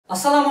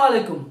আসসালামু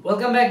আলাইকুম,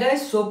 welcome back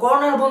guys. So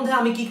করোনার বন্ধে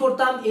আমি কি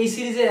করতাম, এই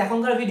সিরিজের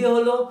এখনকার ভিডিও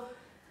হলো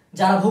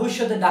যারা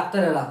ভবিষ্যতে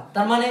ডাক্তারেরা,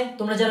 তার মানে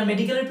তোমরা যারা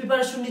মেডিকেলের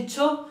প্রিপারেশন নিচ্ছ,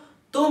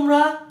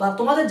 তোমরা বা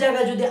তোমাদের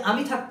জায়গায় যদি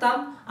আমি থাকতাম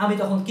আমি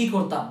তখন কি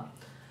করতাম।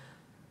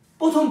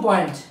 প্রথম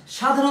পয়েন্ট,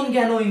 সাধারণ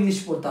জ্ঞান ও ইংলিশ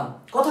পড়তাম।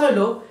 কথা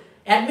হলো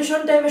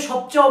অ্যাডমিশন টাইমে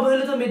সবচেয়ে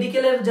অবহেলিত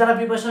মেডিকেলের যারা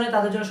প্রিপারেশন হয়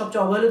তাদের জন্য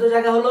সবচেয়ে অবহেলিত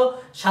জায়গা হলো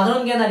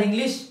সাধারণ জ্ঞান আর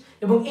ইংলিশ।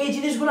 এবং এই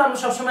জিনিসগুলো আমরা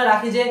সবসময়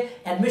রাখি যে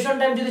অ্যাডমিশন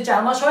টাইম যদি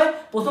 4 মাস হয়,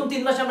 প্রথম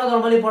 3 মাস আমরা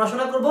নর্মালি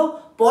পড়াশোনা করব,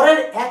 পরের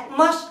 1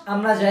 মাস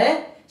আমরা যায়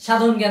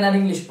সাধারণ জ্ঞান আর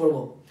ইংলিশ পড়ব।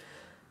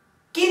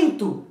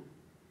 কিন্তু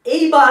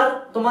এইবার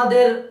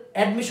তোমাদের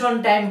অ্যাডমিশন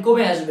টাইম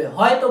কমে আসবে,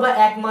 হয়তো বা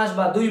 1 মাস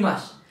বা 2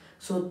 মাস।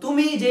 সো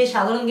তুমি যে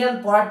সাধারণ জ্ঞান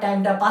পড়ার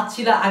টাইমটা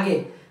পাচ্ছিলা আগে,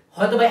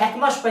 হয়তো বা 1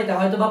 মাস পাইতে,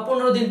 হয়তো বা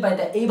 15 দিন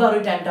পাইতে, এইবার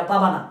ওই টাইমটা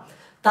পাবা না।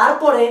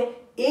 তারপরে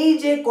এই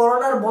যে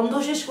করোনার বন্ধ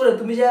শেষ করে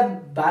তুমি যে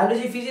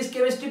বায়োলজি, ফিজিক্স,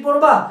 কেমিস্ট্রি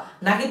পড়বা,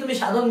 নাকি তুমি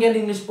সাধারণ জ্ঞান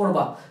ইংলিশ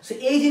পড়বা, সো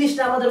এই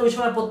জিনিসটা আমাদের ওই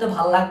সময় পড়তে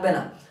ভালো লাগবে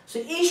না। সো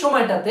এই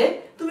সময়টাতে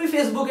তুমি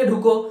ফেসবুকে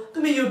ঢুকো,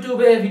 তুমি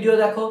ইউটিউবে ভিডিও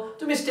দেখো,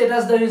 তুমি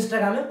স্ট্যাটাস দাও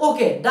ইনস্টাগ্রামে,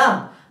 ওকে ডান।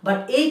 বাট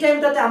এই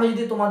টাইমটাতে আমি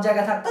যদি তোমার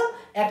জায়গায় থাকতাম,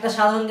 একটা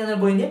সাধারণ জ্ঞানের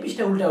বই নিয়ে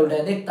পৃষ্ঠা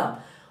উল্টায় দেখতাম।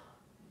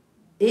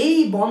 এই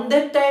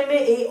বন্ধের টাইমে,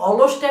 এই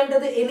অলস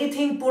টাইমটাতে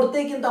এনিথিং পড়তে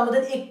কিন্তু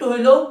আমাদের একটু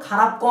হইলেও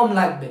খারাপ কম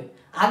লাগবে।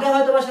 আগে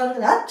হয়তো বা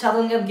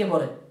সাধারণ জ্ঞান কে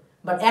পড়ে,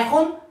 বাট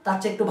এখন তার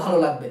চেয়ে একটু ভালো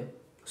লাগবে।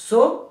 সো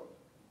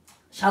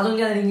সাধারণ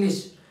জ্ঞানের ইংলিশ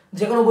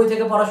যে কোনো বই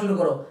থেকে পড়া শুরু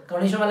করো,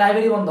 কারণ এই সময়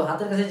লাইব্রেরি বন্ধ,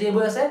 হাতের কাছে যে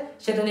বই আছে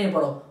সেটা নিয়ে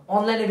পড়ো।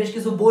 অনলাইনে বেশ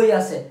কিছু বই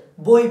আছে,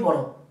 বই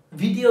পড়ো,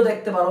 ভিডিও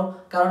দেখতে পারো,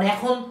 কারণ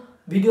এখন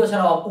ভিডিও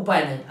ছাড়া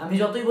উপায় নেই। আমি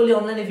যতই বলি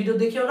অনলাইনে ভিডিও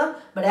দেখিও না,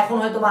 বাট এখন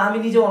হয়তো বা আমি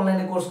নিজে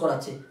অনলাইনে কোর্স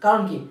করাচ্ছি,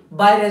 কারণ কি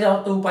বাইরে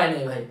যাওয়ার তো উপায়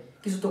নেই ভাই,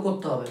 কিছু তো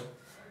করতে হবে।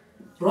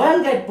 রয়্যাল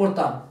গাইড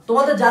পড়তাম।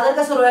 তোমাদের যাদের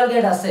কাছে রয়্যাল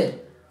গাইড আছে,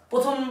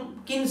 প্রথম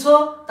কিনছো,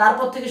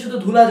 তারপর থেকে শুধু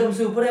ধুলা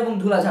জমছে উপরে এবং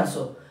ধুলা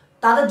ঝাড়ছো,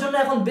 তাদের জন্য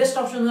এখন বেস্ট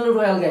অপশন হলো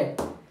রয়্যাল গাইড।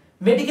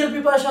 মেডিকেল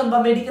প্রিপারেশন বা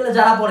মেডিকেলে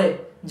যারা পড়ে,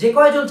 যে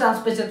কয়জন চান্স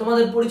পেয়েছে,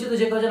 তোমাদের পরিচিত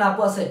যে কয়জন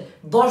আপু আছে,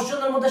 10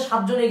 জনের মধ্যে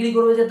 7 জন এগ্রি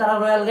করবে যে তারা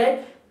রয়্যাল গাইড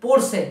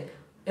পড়ছে,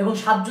 এবং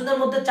 7 জনের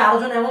মধ্যে 4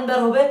 জন এমন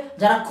বের হবে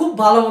যারা খুব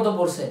ভালো মতো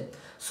পড়ছে।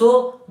 সো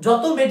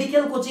যত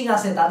মেডিকেল কোচিং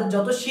আছে, তাদের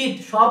যত শীট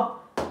সব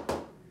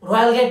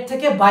রয়্যাল গাইড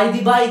থেকে বাই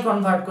দি বাই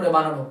কনভার্ট করে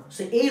বানানো।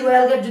 সো এই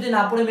রয়্যাল গাইড যদি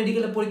না পড়ে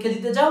মেডিকেলে পরীক্ষা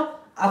দিতে যাও,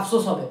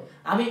 আফসোস হবে।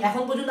 আমি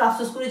এখন পর্যন্ত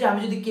আফসোস করি যে আমি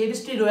যদি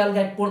কেমিস্ট্রি রয়্যাল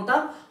গাইড পড়তাম,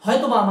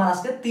 হয়তো বা আমার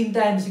আজকে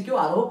 3টা এমসিকিউ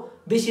আরো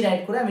বেশি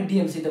রাইট করে আমি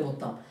ডিএমসি তে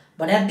পড়তাম।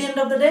 But at the end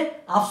of the day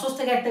আফসোস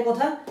থেকে একটা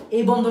কথা,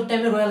 এই বন্ধের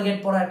টাইমে রয়্যাল গাইড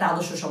পড়া একটা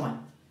আদর্শ সময়।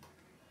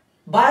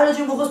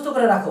 বায়োলজি মুখস্থ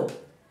করে রাখো।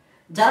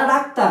 যারা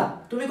ডাক্তার,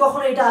 তুমি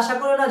কখনো এটা আশা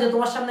করো না যে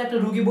তোমার সামনে একটা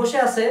রুগী বসে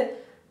আছে,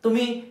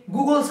 তুমি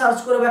গুগল সার্চ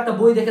করে বা একটা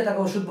বই দেখে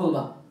তাকে ওষুধ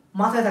বলবা।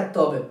 মাথায় থাকতে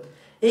হবে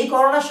এই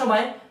করোনার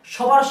সময়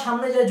সবার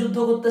সামনে যে যুদ্ধ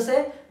করতেছে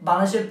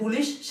বাংলাদেশের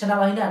পুলিশ,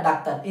 সেনাবাহিনী আর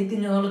ডাক্তার, এই 3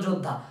 জন হলো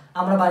যোদ্ধা।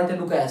 আমরা বাড়িতে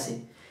লুকায় আছি।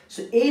 সো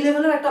এই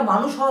লেভেলের একটা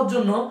মানুষ হওয়ার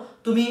জন্য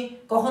তুমি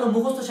কখনো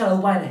মুখস্থ ছাড়া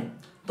উপায় নেই।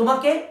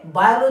 তোমাকে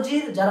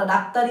বায়োলজির যারা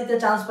ডাক্তারিতে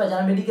চান্স পায়,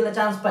 যারা মেডিকেলে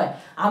চান্স পায়,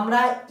 আমরা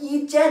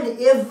ইচ অ্যান্ড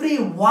এভরি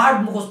ওয়ার্ড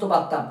মুখস্থ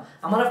পারতাম।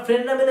 আমরা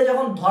ফ্রেন্ডরা মিলে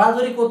যখন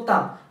ধরাধরি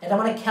করতাম, এটা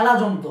মানে খেলা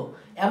জমতো।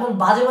 এমন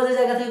বাজে বাজে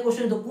জায়গা থেকে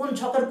কোশ্চেন তো, কোন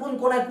ছকের কোন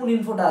কোনায় কোন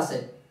ইনফোটা আছে,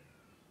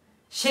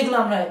 সেগুলো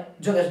আমরা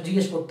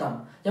জিজ্ঞেস করতাম।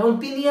 যেমন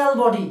পিনিয়াল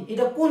বডি,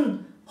 এটা কোন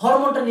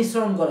হরমোনটা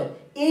নিঃসরণ করে,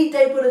 এই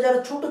টাইপের যারা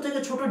ছোট থেকে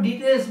ছোট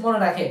ডিটেলস মনে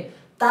রাখে,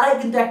 তারাই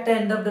কিন্তু একটা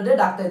end of the day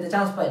ডাক্তারিতে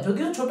chance পায়।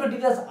 যদিও ছোট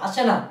ডিটেলস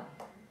আসে না,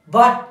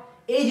 বাট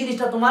এই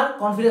জিনিসটা তোমার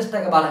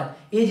কনফিডেন্সটাকে বাড়ায়,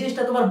 এই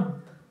জিনিসটা তোমার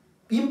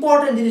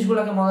ইম্পর্টেন্ট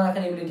জিনিসগুলোকে মনে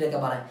রাখার এবিলিটিটাকে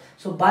বাড়ায়।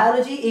 সো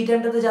বায়োলজি এই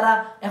টাইমটাতে যারা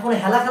এখন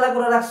হেলা খেলা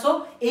করে রাখছো,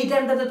 এই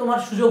টাইমটাতে তোমার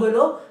সুযোগ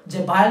হলো যে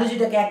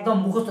বায়োলজিটাকে একদম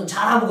মুখস্থ,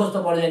 ঝাড়া মুখস্থ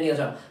পর্যায়ে নিয়ে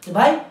যাও, যে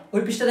ভাই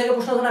ওই পৃষ্ঠা থেকে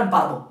প্রশ্ন ধরে আমি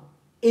পারবো,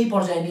 এই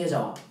পর্যায়ে নিয়ে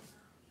যাওয়া।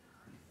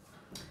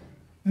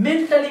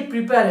 মেন্টালি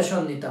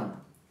প্রিপারেশন নিতাম।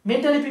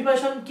 মেন্টালি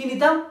প্রিপারেশন কি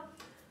নিতাম,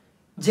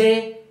 যে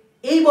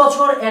এই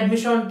বছর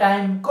অ্যাডমিশন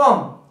টাইম কম,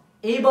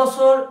 এই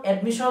বছর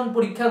অ্যাডমিশন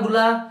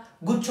পরীক্ষাগুলা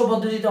গুচ্ছ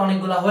পদ্ধতিতে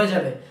অনেকগুলা হয়ে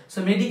যাবে। সো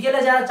মেডিকেলে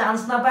যারা চান্স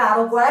না পায়,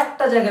 আরো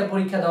কয়েকটা জায়গায়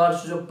পরীক্ষা দেওয়ার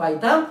সুযোগ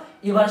পাইতাম,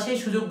 এবার সেই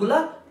সুযোগগুলা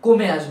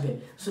কমে আসবে।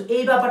 সো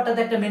এই ব্যাপারটাতে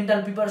একটা মেন্টাল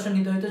প্রিপারেশন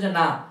নিতে হইতো যে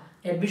না,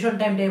 অ্যাডমিশন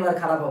টাইমটা এবার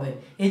খারাপ হবে।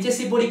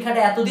 এইচএসসি পরীক্ষাটা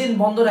এতদিন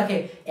বন্ধ রাখে,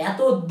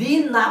 এতদিন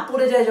না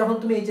পড়ে যায়, যখন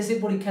তুমি এইচএসসি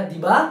পরীক্ষা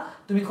দিবা,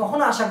 তুমি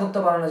কখনো আশা করতে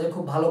পারো না যে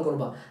খুব ভালো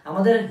করবা।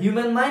 আমাদের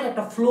হিউম্যান মাইন্ড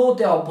একটা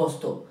ফ্লোতে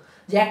অভ্যস্ত,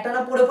 যে একটা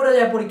না পড়ে পড়ে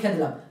যায় পরীক্ষা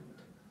দিলাম,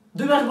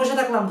 2 মাস বসে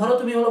থাকলাম। ধরো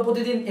তুমি হলো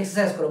প্রতিদিন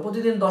এক্সারসাইজ করো,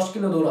 প্রতিদিন 10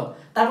 কিলো দৌড়াও,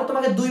 তারপর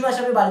তোমাকে 2 মাস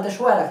আমি বাড়িতে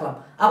শোয়া রাখলাম,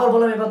 আবার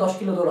বললাম এবার 10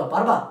 কিলো দৌড়াও,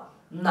 পারবা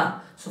না।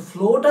 সো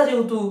ফ্লোটা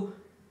যেহেতু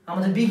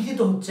আমাদের বিঘ্নিত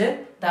হচ্ছে,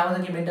 তাই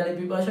আমাদেরকে মেন্টালি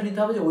প্রিপারেশন নিতে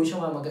হবে যে ওই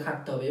সময় আমাকে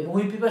খাটতে হবে, এবং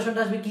ওই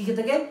প্রিপারেশনটা আসবে কি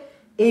থেকে,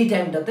 এই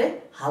টাইমটাতে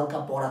হালকা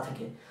পড়া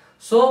থেকে।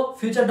 সো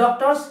ফিউচার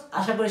ডক্টরস,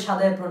 আশা করি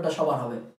সাদা অ্যাপ্রনটা সবার হবে।